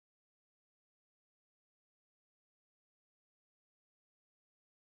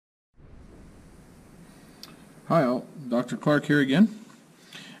Hi all, Dr. Clark here again,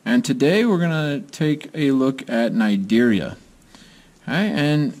 and today we're going to take a look at Cnidaria. Okay,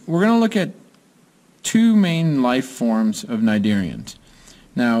 and we're going to look at two main life forms of Cnidarians.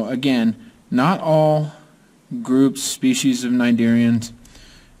 Now again, not all groups, species of Cnidarians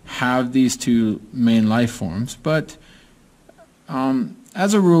have these two main life forms, but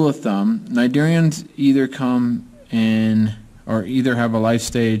as a rule of thumb, Cnidarians either come in or either have a life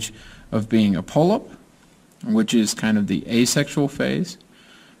stage of being a polyp, which is kind of the asexual phase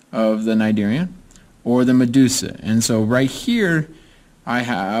of the Cnidarian, or the medusa. And so right here I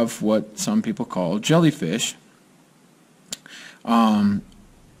have what some people call jellyfish in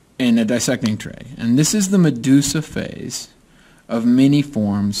a dissecting tray. And this is the medusa phase of many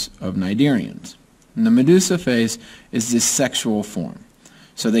forms of Cnidarians. And the medusa phase is this sexual form.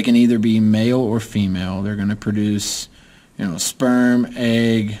 So they can either be male or female. They're going to produce, sperm,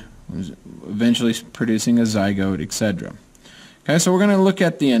 egg, eventually producing a zygote, etc. Okay, so we're going to look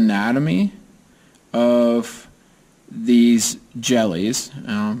at the anatomy of these jellies,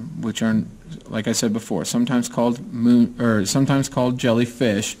 which are, like I said before, sometimes called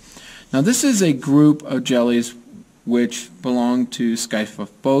jellyfish. Now, this is a group of jellies which belong to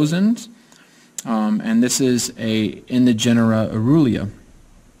Scyphophosins, and this is in the genera Aurelia.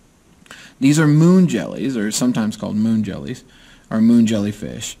 These are moon jellies, or sometimes called moon jellies, or moon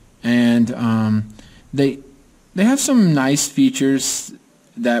jellyfish. And they have some nice features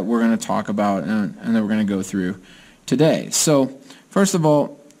that we're going to talk about and that we're going to go through today. So first of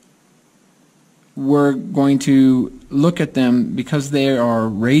all, we're going to look at them because they are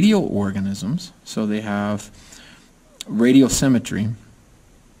radial organisms, so they have radial symmetry.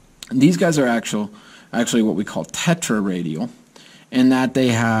 And these guys are actually what we call tetraradial, in that they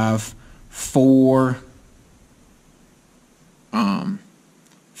have four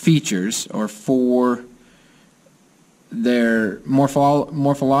features, or their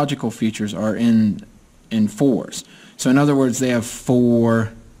morphological features are in fours. So in other words, they have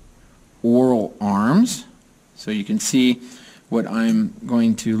four oral arms. So you can see what I'm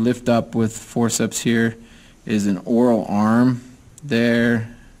going to lift up with forceps here is an oral arm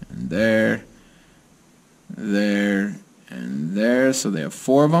there, and there, there, and there. So they have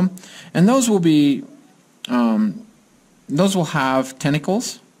four of them, and those will have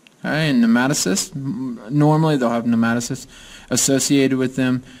tentacles. Okay, and nematocysts. Normally they'll have nematocysts associated with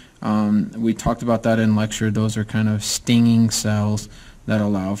them. We talked about that in lecture. Those are kind of stinging cells that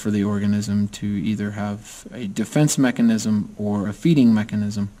allow for the organism to either have a defense mechanism or a feeding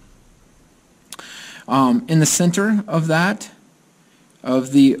mechanism. In the center of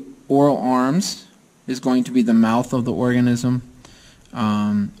the oral arms, is going to be the mouth of the organism,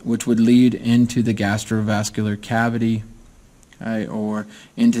 which would lead into the gastrovascular cavity, or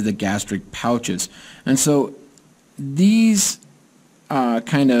into the gastric pouches. And so these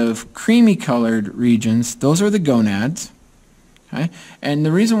kind of creamy colored regions, those are the gonads. Okay? And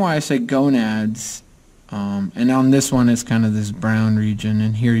the reason why I say gonads, and on this one is kind of this brown region,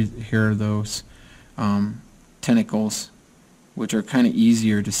 and here are those tentacles, which are kind of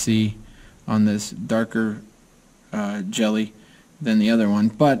easier to see on this darker jelly than the other one.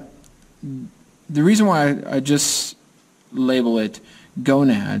 But the reason why I just label it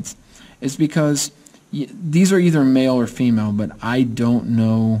gonads is because these are either male or female, but I don't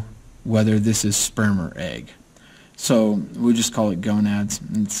know whether this is sperm or egg. So we just call it gonads.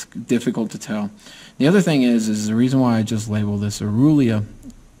 It's difficult to tell. The other thing is the reason why I just label this Aurelia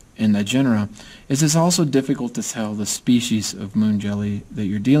in the genera is it's also difficult to tell the species of moon jelly that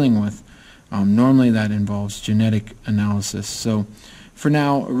you're dealing with. Normally that involves genetic analysis. So for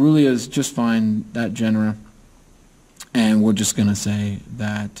now, Aurelia is just fine, that genera. And we're just going to say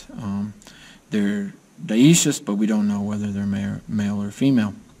that they're dioecious, but we don't know whether they're male or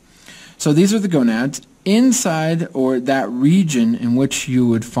female. So these are the gonads. Inside, or that region in which you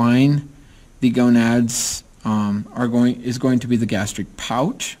would find the gonads, is going to be the gastric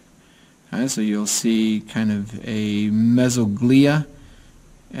pouch. Okay, so you'll see kind of a mesoglia,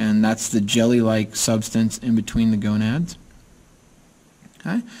 and that's the jelly-like substance in between the gonads.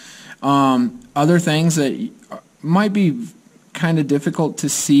 Okay. Other things that might be kind of difficult to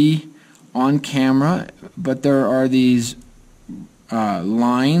see on camera, but there are these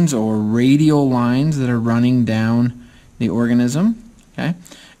lines, or radial lines, that are running down the organism, okay?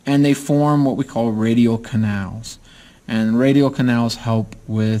 And they form what we call radial canals. And radial canals help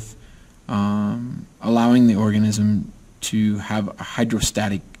with allowing the organism to have a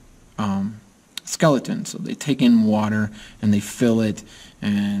hydrostatic skeleton. So they take in water and they fill it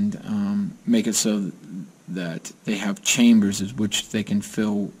and make it so that they have chambers which they can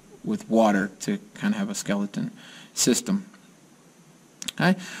fill with water to kind of have a skeleton system.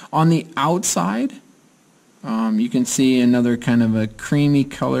 Okay. On the outside, you can see another kind of a creamy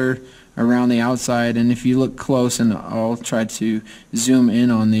color around the outside, and if you look close, and I'll try to zoom in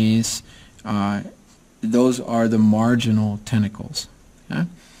on these, those are the marginal tentacles. Okay?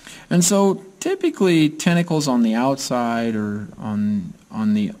 And so typically tentacles on the outside or on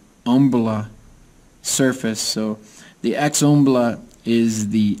the umbella surface, so the ex-umbella is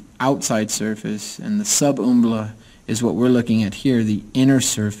the outside surface and the sub-umbella is what we're looking at here, the inner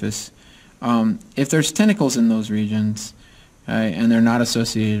surface. If there's tentacles in those regions and they're not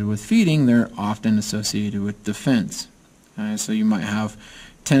associated with feeding, they're often associated with defense. So you might have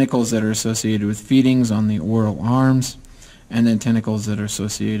tentacles that are associated with feedings on the oral arms, and then tentacles that are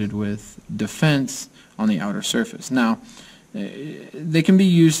associated with defense on the outer surface. Now, they can be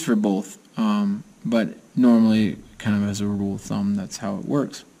used for both, but normally, kind of as a rule of thumb, that's how it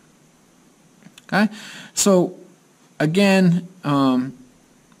works. Okay, so again,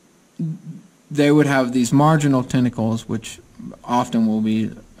 they would have these marginal tentacles, which often will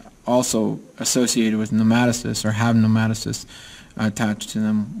be also associated with nematocysts or have nematocysts attached to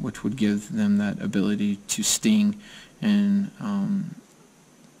them, which would give them that ability to sting and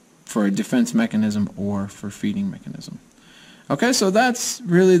for a defense mechanism or for feeding mechanism. Okay, so that's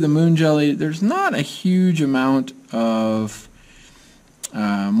really the moon jelly. There's not a huge amount of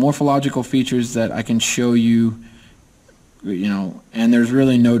morphological features that I can show you, and there's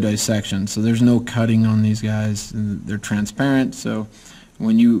really no dissection, so there's no cutting on these guys. They're transparent, so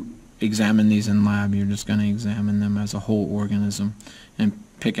when you examine these in lab, you're just going to examine them as a whole organism and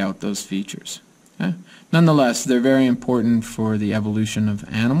pick out those features. Okay? Nonetheless, they're very important for the evolution of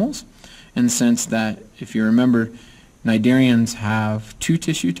animals in the sense that, if you remember, Cnidarians have two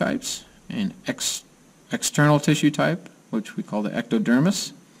tissue types, an external tissue type, which we call the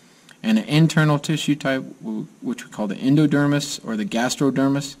ectodermis, and an internal tissue type, which we call the endodermis or the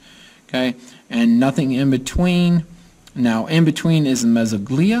gastrodermis, okay, and nothing in between. Now, in between is the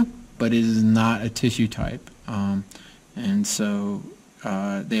mesoglia, but it is not a tissue type, and so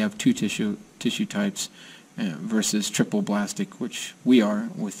they have two tissue types versus triple blastic, which we are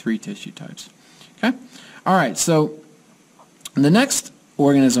with three tissue types. Okay, all right. So the next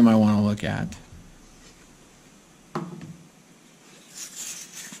organism I want to look at,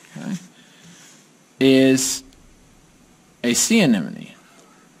 okay, is a sea anemone.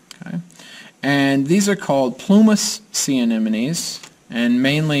 Okay, and these are called plumous sea anemones, and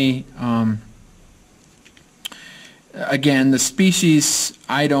mainly, again, the species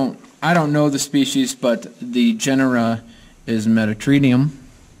I don't know the species, but the genera is Metatredium.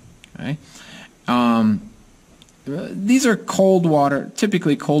 Okay. These are cold water,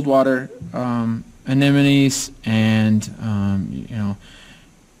 typically cold water anemones, and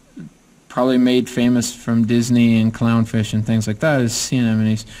probably made famous from Disney and clownfish and things like that as sea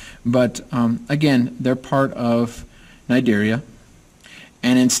anemones. But again, they're part of Cnidaria,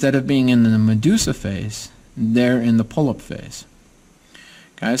 and instead of being in the medusa phase, they're in the polyp phase.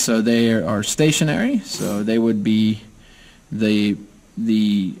 Okay, so they are stationary, so they would be the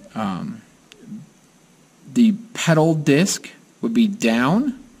petal disc would be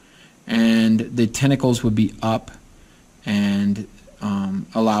down, and the tentacles would be up and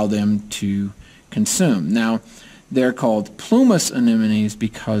allow them to consume. Now, they're called plumous anemones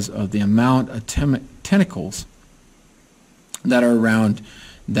because of the amount of tentacles that are around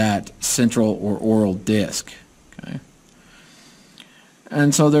that central or oral disc. Okay.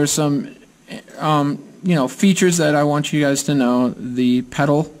 And so there's some features that I want you guys to know. The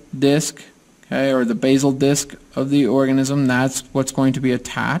petal disc, okay, or the basal disc of the organism, that's what's going to be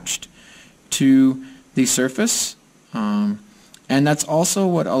attached to the surface, and that's also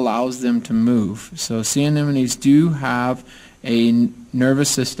what allows them to move. So sea anemones do have a nervous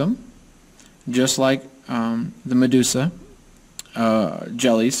system, just like the medusa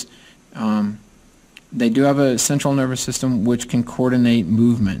jellies. They do have a central nervous system which can coordinate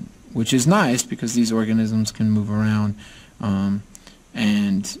movement, which is nice because these organisms can move around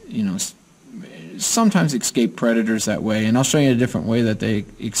and sometimes escape predators that way. And I'll show you a different way that they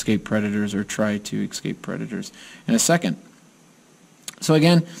escape predators or try to escape predators in a second. So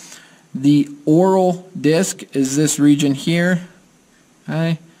again, the oral disc is this region here,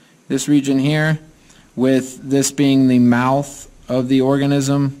 okay? This region here, with this being the mouth of the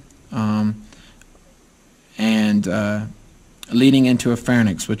organism, and leading into a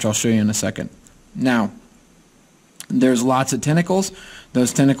pharynx, which I'll show you in a second. Now, there's lots of tentacles.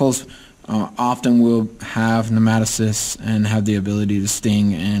 Those tentacles often will have nematocysts and have the ability to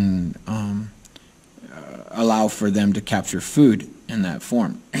sting and allow for them to capture food in that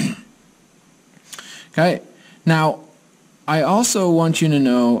form. Okay, now I also want you to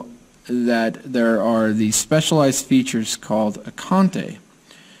know that there are these specialized features called acanthai.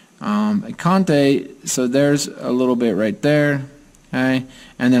 Acanthai, so there's a little bit right there, okay,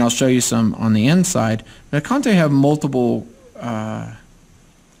 and then I'll show you some on the inside. But acanthai have multiple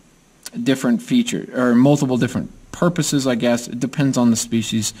different features, or multiple different purposes, I guess. It depends on the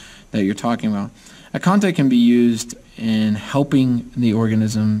species that you're talking about. Acanthai can be used in helping the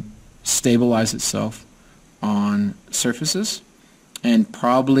organism stabilize itself on surfaces, and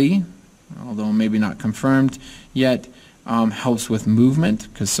probably, although maybe not confirmed yet, helps with movement,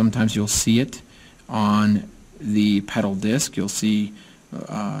 because sometimes you'll see it on the petal disc. You'll see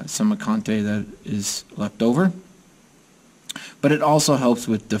some acanthai that is left over. But it also helps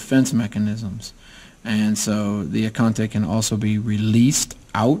with defense mechanisms. And so the acanthai can also be released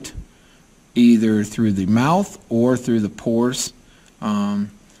out either through the mouth or through the pores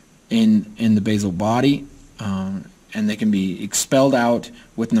in the basal body. And they can be expelled out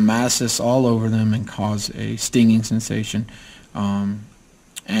with nematocysts all over them and cause a stinging sensation.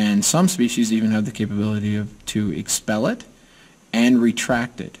 And some species even have the capability to expel it and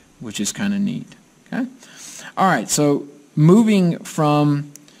retract it, which is kind of neat. Okay? All right, so moving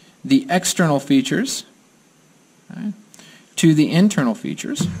from the external features, okay, to the internal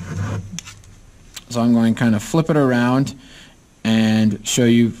features. So I'm going to kind of flip it around and show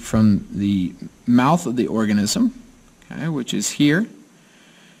you from the mouth of the organism, okay, which is here.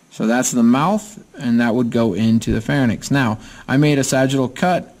 So that's the mouth, and that would go into the pharynx. Now, I made a sagittal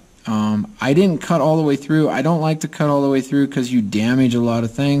cut. I didn't cut all the way through. I don't like to cut all the way through because you damage a lot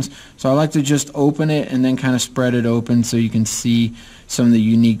of things. So I like to just open it and then kind of spread it open so you can see some of the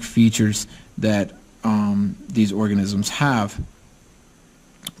unique features that these organisms have.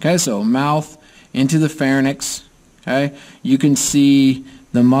 Okay, so mouth into the pharynx. Okay, you can see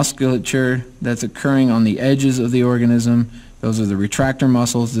the musculature that's occurring on the edges of the organism. Those are the retractor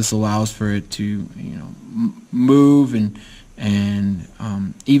muscles. This allows for it to, move and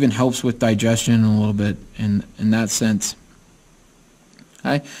even helps with digestion a little bit in that sense.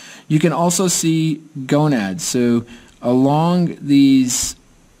 Okay. You can also see gonads. So along these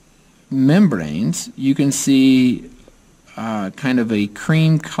membranes, you can see kind of a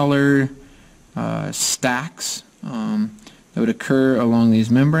cream color stacks that would occur along these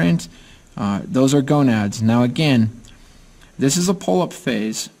membranes. Those are gonads. Now again, this is a pull-up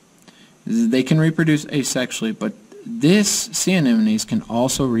phase. They can reproduce asexually, but this sea anemones can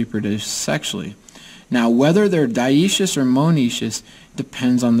also reproduce sexually. Now, whether they're dioecious or monoecious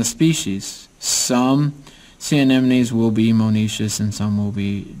depends on the species. Some sea anemones will be monoecious and some will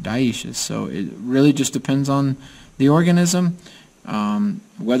be dioecious. So it really just depends on the organism.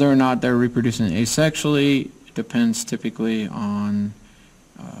 Whether or not they're reproducing asexually depends typically on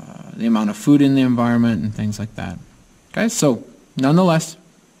the amount of food in the environment and things like that. Okay, so nonetheless,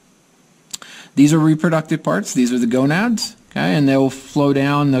 these are reproductive parts. These are the gonads, okay, and they'll flow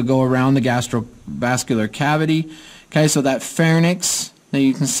down. They'll go around the gastrovascular cavity. Okay, so that pharynx that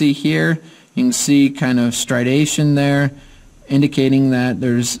you can see here, you can see kind of stridation there, indicating that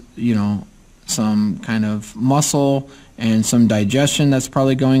there's, some kind of muscle and some digestion that's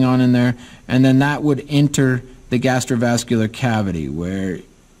probably going on in there, and then that would enter the gastrovascular cavity, where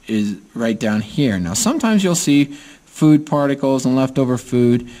is right down here. Now, sometimes you'll see food particles and leftover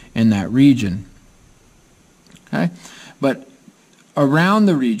food in that region. Okay? But around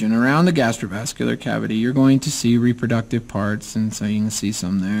the region, around the gastrovascular cavity, you're going to see reproductive parts, and so you can see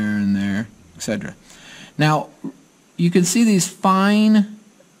some there and there, etc. Now, you can see these fine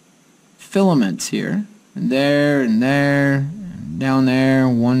filaments here, and there, and there, and down there,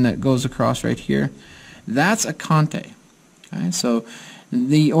 one that goes across right here. That's acanthai. Okay? So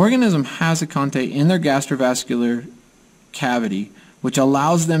the organism has acanthai in their gastrovascular cavity, which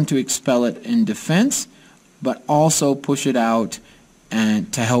allows them to expel it in defense, but also push it out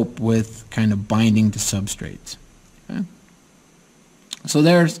and to help with kind of binding to substrates. Okay? So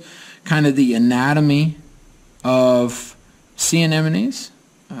there's kind of the anatomy of sea anemones.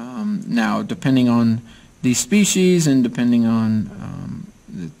 Now, depending on the species and depending on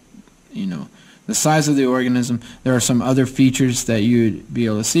the size of the organism, there are some other features that you'd be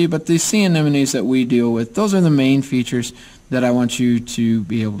able to see, but the sea anemones that we deal with, those are the main features that I want you to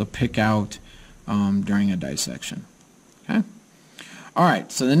be able to pick out during a dissection. Okay? All right,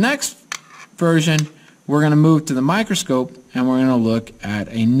 so the next version, we're going to move to the microscope, and we're going to look at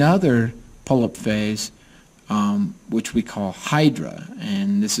another pull-up phase, which we call hydra,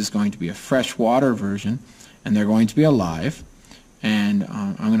 and this is going to be a freshwater version, and they're going to be alive. And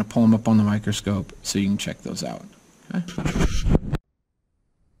I'm going to pull them up on the microscope so you can check those out.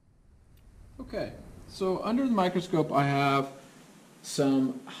 Okay, So under the microscope I have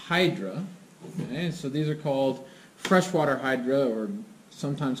some hydra. Okay, so these are called freshwater hydra, or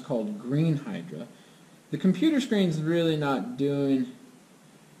sometimes called green hydra. The computer screen's really not doing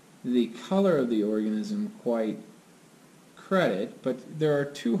the color of the organism quite credit, but there are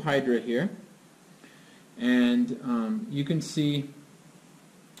two hydra here, and you can see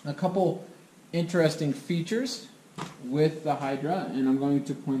a couple interesting features with the hydra, and I'm going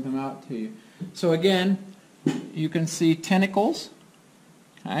to point them out to you. So again, you can see tentacles,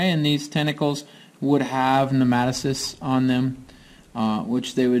 okay, and these tentacles would have nematocysts on them,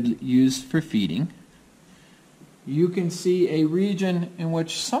 which they would use for feeding. You can see a region in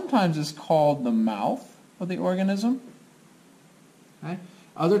which sometimes is called the mouth of the organism. Okay.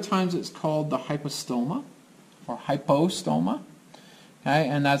 Other times it's called the hypostoma or hypostoma. Okay,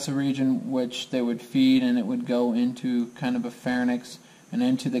 and that's a region which they would feed, and it would go into kind of a pharynx and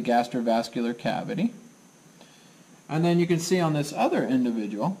into the gastrovascular cavity. And then you can see on this other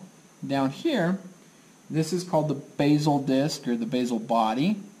individual down here, this is called the basal disc or the basal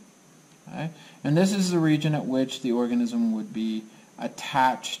body. Okay? And this is the region at which the organism would be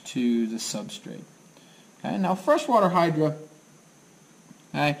attached to the substrate. Okay? Now freshwater hydra,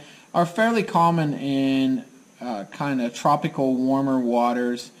 okay, are fairly common in kind of tropical warmer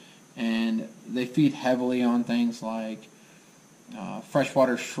waters, and they feed heavily on things like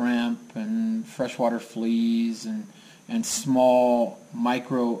freshwater shrimp and freshwater fleas and small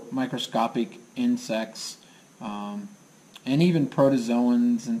microscopic insects, and even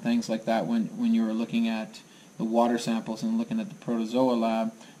protozoans and things like that. When you were looking at the water samples and looking at the protozoa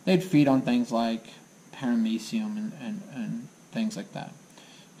lab, they'd feed on things like paramecium and things like that.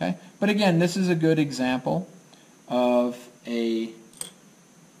 Okay? But again, this is a good example of a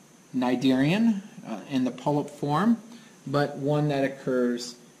cnidarian in the polyp form, but one that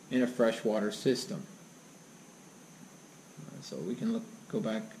occurs in a freshwater system. So we can go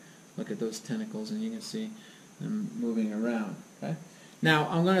back, look at those tentacles, and you can see them moving around. Okay? Now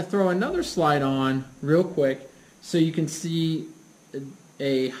I'm going to throw another slide on real quick so you can see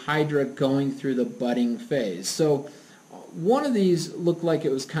a hydra going through the budding phase. So one of these looked like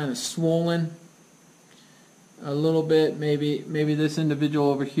it was kind of swollen a little bit. Maybe this individual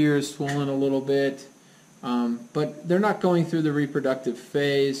over here is swollen a little bit, but they're not going through the reproductive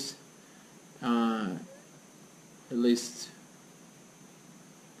phase, at least.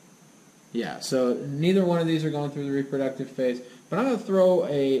 Yeah, so neither one of these are going through the reproductive phase, but I'm going to throw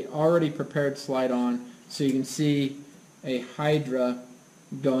a already prepared slide on so you can see a hydra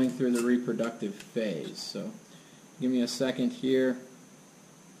going through the reproductive phase. So give me a second here to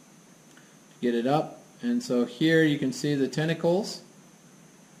get it up. And so here you can see the tentacles,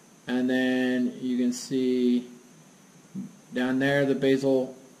 and then you can see down there the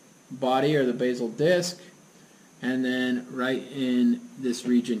basal body or the basal disc. And then right in this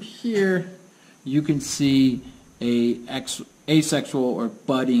region here, you can see a asexual or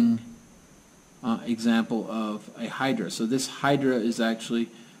budding example of a hydra. So this hydra is actually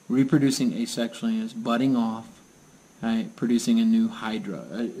reproducing asexually and is budding off, right, producing a new hydra,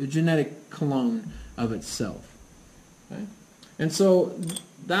 a genetic clone of itself. Okay? And so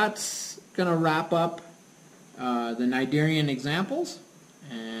that's going to wrap up the cnidarian examples,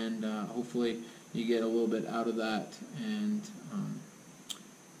 and hopefully you get a little bit out of that, and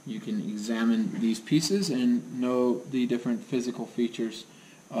you can examine these pieces and know the different physical features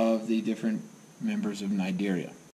of the different members of Cnidaria.